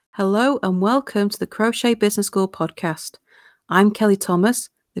Hello and welcome to the Crochet Business School podcast. I'm Kelly Thomas,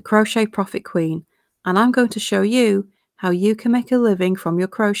 the Crochet Profit Queen, and I'm going to show you how you can make a living from your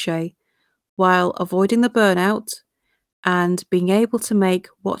crochet while avoiding the burnout and being able to make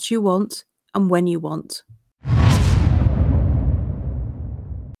what you want and when you want.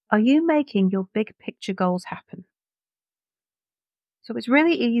 Are you making your big picture goals happen? So it's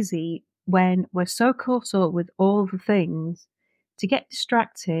really easy when we're so caught up with all the things to get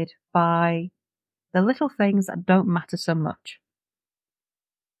distracted by the little things that don't matter so much.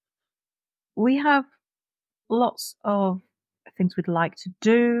 We have lots of things we'd like to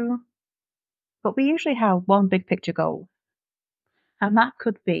do, but we usually have one big picture goal. And that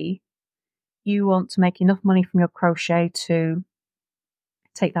could be you want to make enough money from your crochet to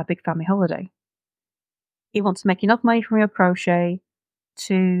take that big family holiday. You want to make enough money from your crochet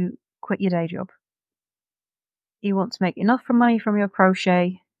to quit your day job. You want to make enough money from your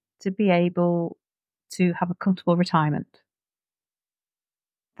crochet to be able to have a comfortable retirement.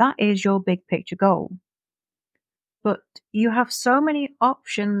 That is your big picture goal. But you have so many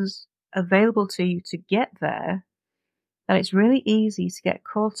options available to you to get there that it's really easy to get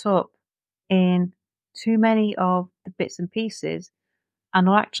caught up in too many of the bits and pieces and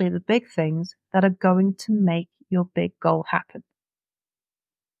not actually the big things that are going to make your big goal happen.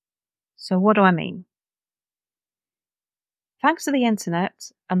 So, what do I mean? Thanks to the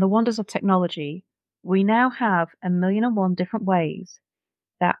internet and the wonders of technology, we now have 1,000,001 different ways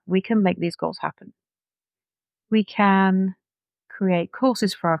that we can make these goals happen. We can create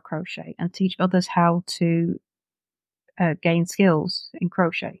courses for our crochet and teach others how to gain skills in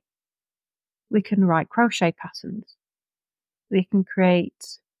crochet. We can write crochet patterns. We can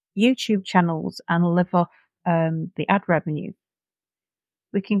create YouTube channels and live off the ad revenue.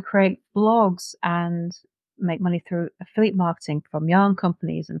 We can create blogs and make money through affiliate marketing from yarn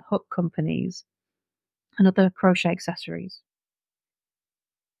companies and hook companies and other crochet accessories.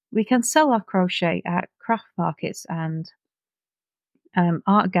 We can sell our crochet at craft markets and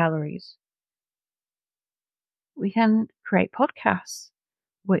art galleries. We can create podcasts,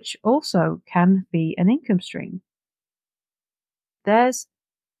 which also can be an income stream. There's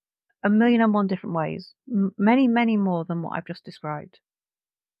 1,000,001 different ways, many, many more than what I've just described.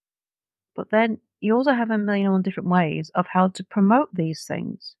 But then you also have 1,000,001 different ways of how to promote these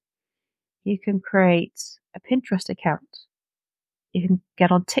things. You can create a Pinterest account. You can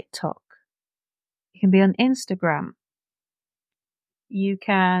get on TikTok. You can be on Instagram. You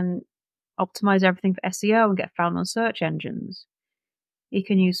can optimize everything for SEO and get found on search engines. You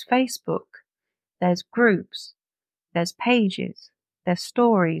can use Facebook. There's groups. There's pages. There's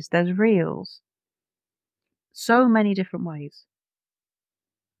stories. There's reels. So many different ways.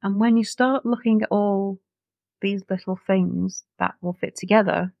 And when you start looking at all these little things that will fit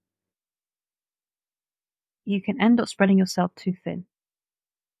together, you can end up spreading yourself too thin.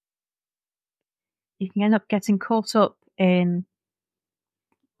 You can end up getting caught up in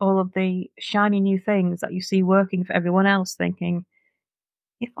all of the shiny new things that you see working for everyone else, thinking,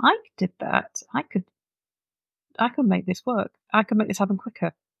 if I did that, I could make this work. I could make this happen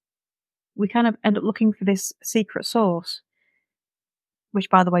quicker. We kind of end up looking for this secret sauce, which,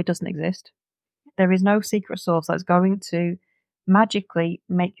 by the way, doesn't exist. There is no secret sauce that's going to magically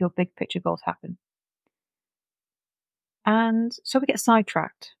make your big picture goals happen. And so we get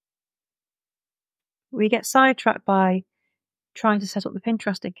sidetracked. We get sidetracked by trying to set up the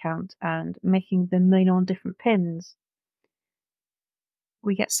Pinterest account and making the 1,000,001 different pins.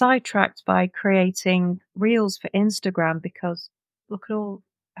 We get sidetracked by creating reels for Instagram because look at all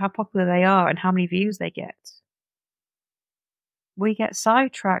how popular they are and how many views they get. We get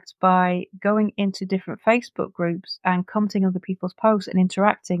sidetracked by going into different Facebook groups and commenting on other people's posts and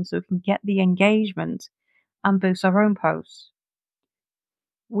interacting so we can get the engagement and boost our own posts.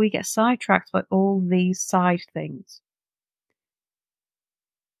 We get sidetracked by all these side things.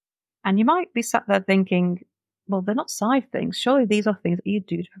 And you might be sat there thinking, well, they're not side things. Surely these are things that you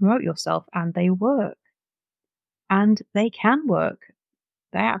do to promote yourself, and they work. And they can work.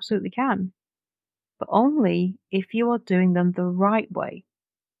 They absolutely can. But only if you are doing them the right way.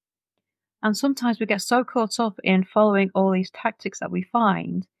 And sometimes we get so caught up in following all these tactics that we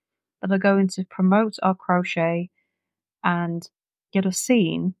find that are going to promote our crochet and get us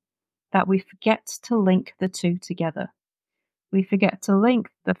seen that we forget to link the two together. We forget to link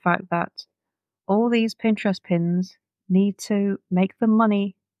the fact that all these Pinterest pins need to make the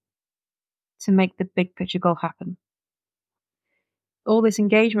money to make the big picture goal happen. All this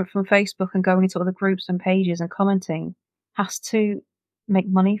engagement from Facebook and going into other groups and pages and commenting has to make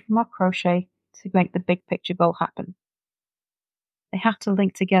money from our crochet to make the big picture goal happen. They have to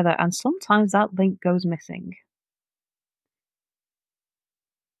link together, and sometimes that link goes missing.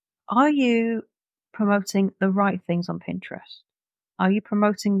 Are you promoting the right things on Pinterest? Are you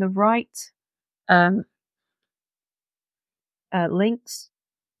promoting the right um, links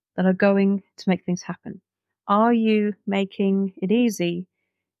that are going to make things happen? Are you making it easy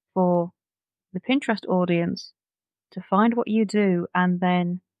for the Pinterest audience to find what you do and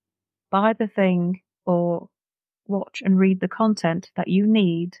then buy the thing or watch and read the content that you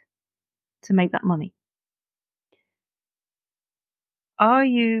need to make that money? Are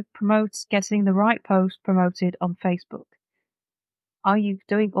you getting the right post promoted on Facebook? Are you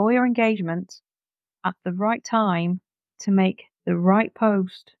doing all your engagement at the right time to make the right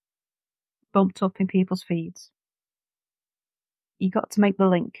post bumped up in people's feeds? You got to make the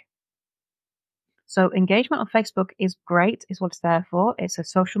link. So engagement on Facebook is great, is what it's there for. It's a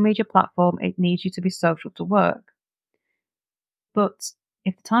social media platform. It needs you to be social to work. But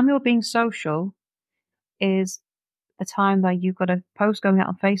if the time you're being social is the time that you've got a post going out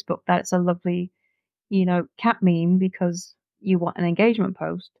on Facebook that's a lovely, cat meme because you want an engagement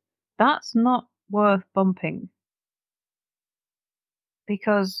post, that's not worth bumping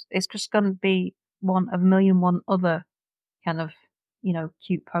because it's just going to be one of a million one other kind of,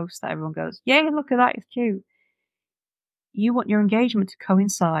 cute posts that everyone goes, yay, look at that, it's cute. You want your engagement to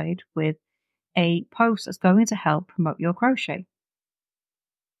coincide with a post that's going to help promote your crochet.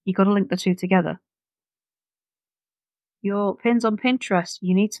 You got to link the two together. Your pins on Pinterest,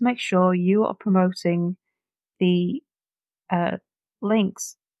 you need to make sure you are promoting the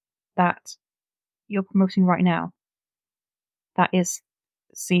links that you're promoting right now. That is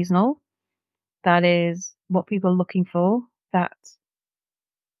seasonal. That is what people are looking for. That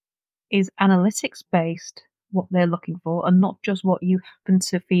is analytics based, what they're looking for, and not just what you happen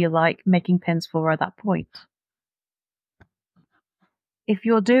to feel like making pins for at that point. If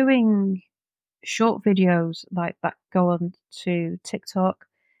you're doing short videos like that go on to TikTok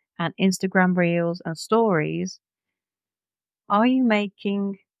and Instagram Reels and Stories, is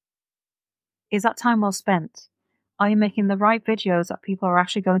that time well spent? Are you making the right videos that people are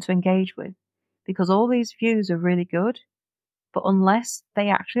actually going to engage with? Because all these views are really good, but unless they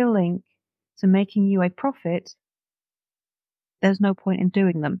actually link to making you a profit, there's no point in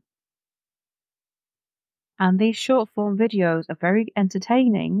doing them. And these short form videos are very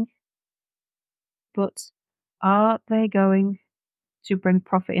entertaining, but are they going to bring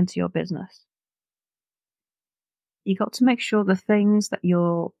profit into your business? You got to make sure the things that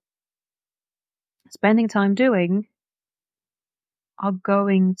you're spending time doing are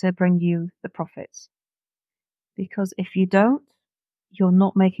going to bring you the profits. Because if you don't, you're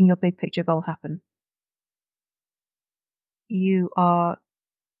not making your big picture goal happen. You are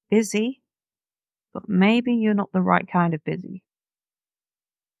busy, but maybe you're not the right kind of busy.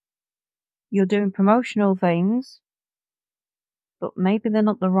 You're doing promotional things, but maybe they're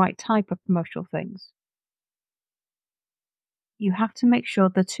not the right type of promotional things. You have to make sure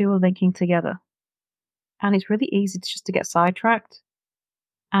the two are linking together. And it's really easy just to get sidetracked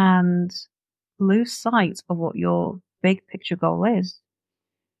and lose sight of what your big picture goal is.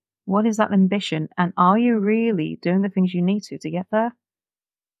 What is that ambition? And are you really doing the things you need to get there?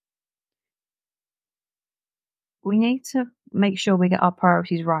 We need to make sure we get our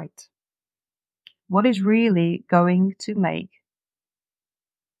priorities right. What is really going to make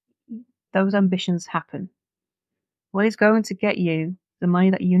those ambitions happen? What is going to get you the money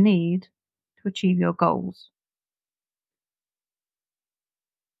that you need to achieve your goals?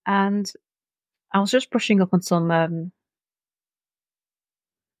 And I was just brushing up on some a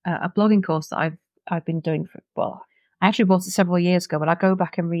blogging course that I've been doing I actually bought it several years ago, but I go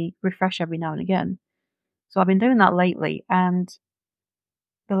back and refresh every now and again. So I've been doing that lately, and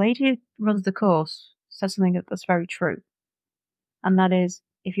the lady who runs the course said something that's very true. And that is,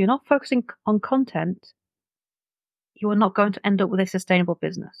 if you're not focusing on content, you are not going to end up with a sustainable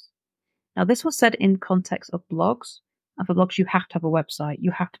business. Now, this was said in context of blogs. And for blogs, you have to have a website.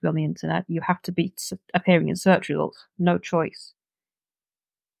 You have to be on the internet. You have to be appearing in search results. No choice.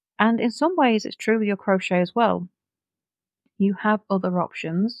 And in some ways, it's true with your crochet as well. You have other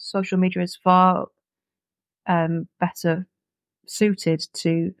options. Social media is far better suited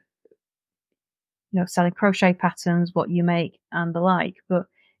to selling crochet patterns, what you make, and the like. But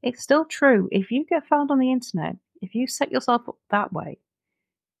it's still true. If you get found on the internet, if you set yourself up that way,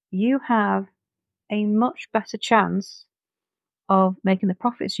 you have a much better chance of making the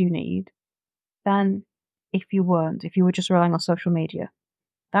profits you need than if you were just relying on social media.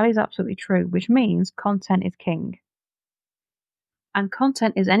 That is absolutely true, which means content is king. And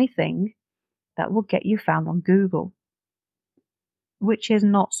content is anything that will get you found on Google. which is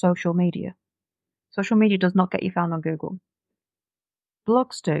not social media. Social media does not get you found on Google.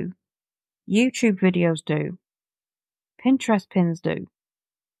 Blogs do. YouTube videos do. Pinterest pins do.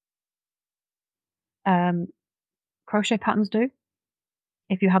 Crochet patterns do,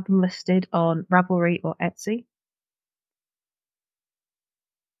 if you have them listed on Ravelry or Etsy.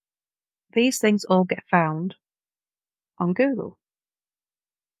 These things all get found on Google.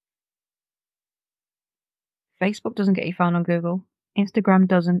 Facebook doesn't get you found on Google. Instagram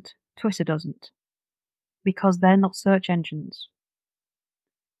doesn't. Twitter doesn't. Because they're not search engines.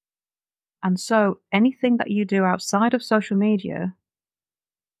 And so anything that you do outside of social media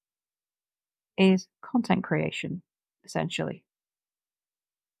is content creation, essentially.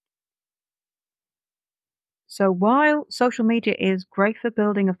 So while social media is great for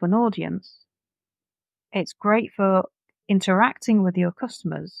building up an audience, it's great for interacting with your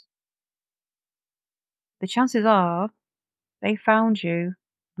customers, the chances are they found you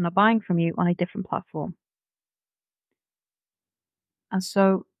and are buying from you on a different platform. And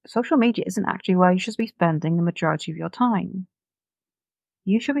so social media isn't actually where you should be spending the majority of your time.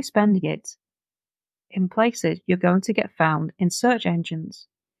 You should be spending it in places you're going to get found in search engines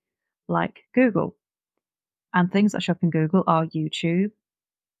like Google. And things that show up in Google are YouTube,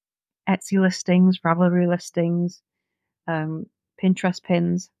 Etsy listings, Ravelry listings, Pinterest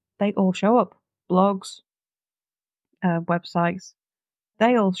pins. They all show up. Blogs, websites,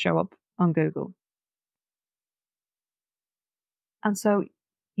 they all show up on Google. And so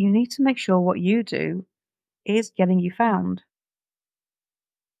you need to make sure what you do is getting you found.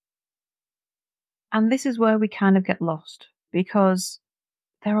 And this is where we kind of get lost because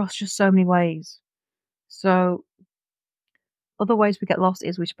there are just so many ways. So other ways we get lost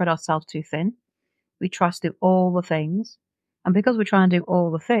is we spread ourselves too thin. We try to do all the things. And because we try and do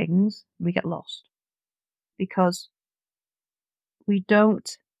all the things, we get lost. Because we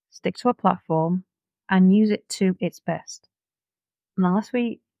don't stick to a platform and use it to its best. And unless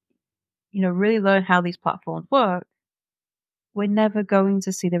we, really learn how these platforms work, we're never going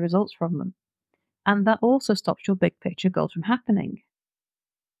to see the results from them. And that also stops your big picture goals from happening.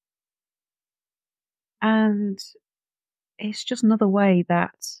 And it's just another way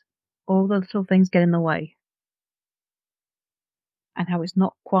that all the little things get in the way. And how it's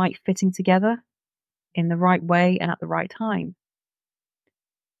not quite fitting together in the right way and at the right time.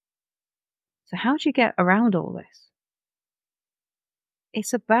 So how do you get around all this?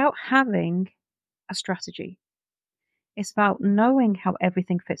 It's about having a strategy. It's about knowing how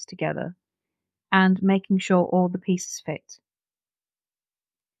everything fits together and making sure all the pieces fit.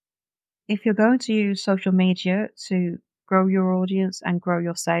 If you're going to use social media to grow your audience and grow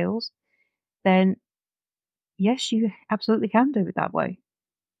your sales, then yes, you absolutely can do it that way.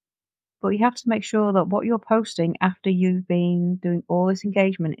 But you have to make sure that what you're posting after you've been doing all this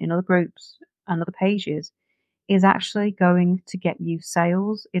engagement in other groups and other pages is actually going to get you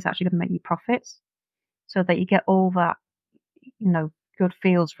sales, is actually going to make you profits, so that you get all that, good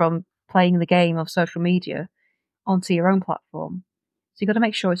feels from playing the game of social media onto your own platform. So you've got to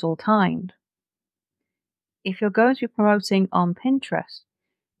make sure it's all timed. If you're going to be promoting on Pinterest,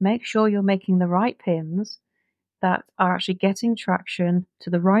 make sure you're making the right pins that are actually getting traction to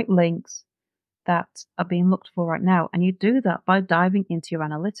the right links that are being looked for right now. And you do that by diving into your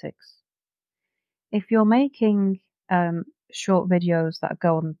analytics. If you're making short videos that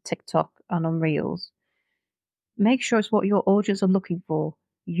go on TikTok and on Reels, make sure it's what your audience are looking for,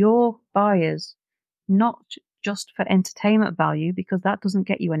 your buyers, not just for entertainment value, because that doesn't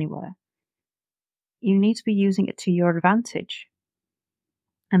get you anywhere. You need to be using it to your advantage.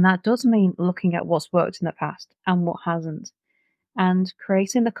 And that does mean looking at what's worked in the past and what hasn't, and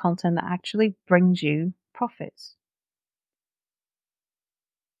creating the content that actually brings you profits.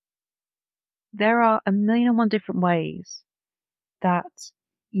 There are a million and one different ways that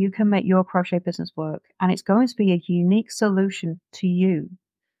you can make your crochet business work, and it's going to be a unique solution to you.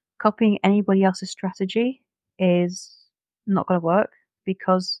 Copying anybody else's strategy is not going to work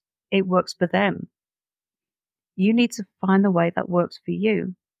because it works for them. You need to find the way that works for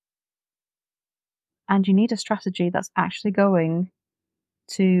you. And you need a strategy that's actually going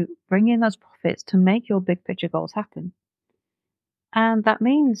to bring in those profits to make your big picture goals happen. And that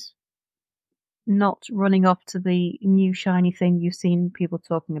means not running off to the new shiny thing you've seen people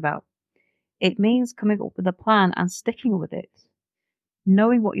talking about. It means coming up with a plan and sticking with it.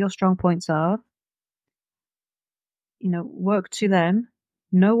 Knowing what your strong points are, work to them,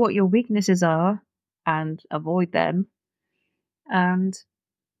 know what your weaknesses are and avoid them, and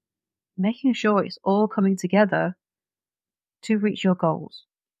making sure it's all coming together to reach your goals.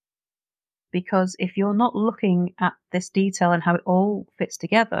 Because if you're not looking at this detail and how it all fits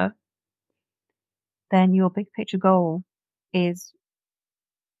together, then your big picture goal is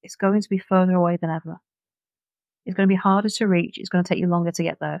it's going to be further away than ever. It's going to be harder to reach. It's going to take you longer to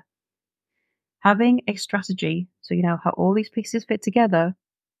get there. Having a strategy so you know how all these pieces fit together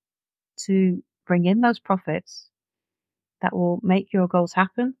to bring in those profits that will make your goals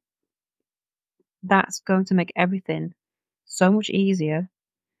happen, that's going to make everything so much easier.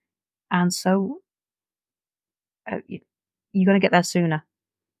 And so you're going to get there sooner.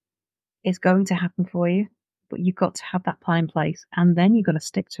 It's going to happen for you, but you've got to have that plan in place and then you've got to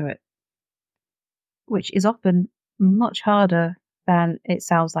stick to it, which is often much harder than it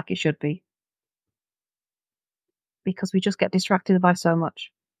sounds like it should be because we just get distracted by so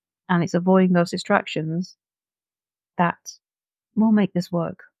much. And it's avoiding those distractions that will make this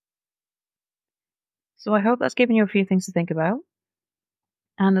work. So I hope that's given you a few things to think about.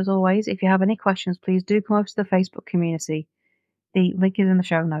 And as always, if you have any questions, please do come over to the Facebook community. The link is in the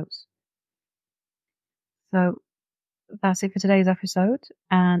show notes. So that's it for today's episode,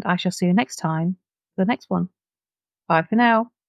 and I shall see you next time for the next one. Bye for now.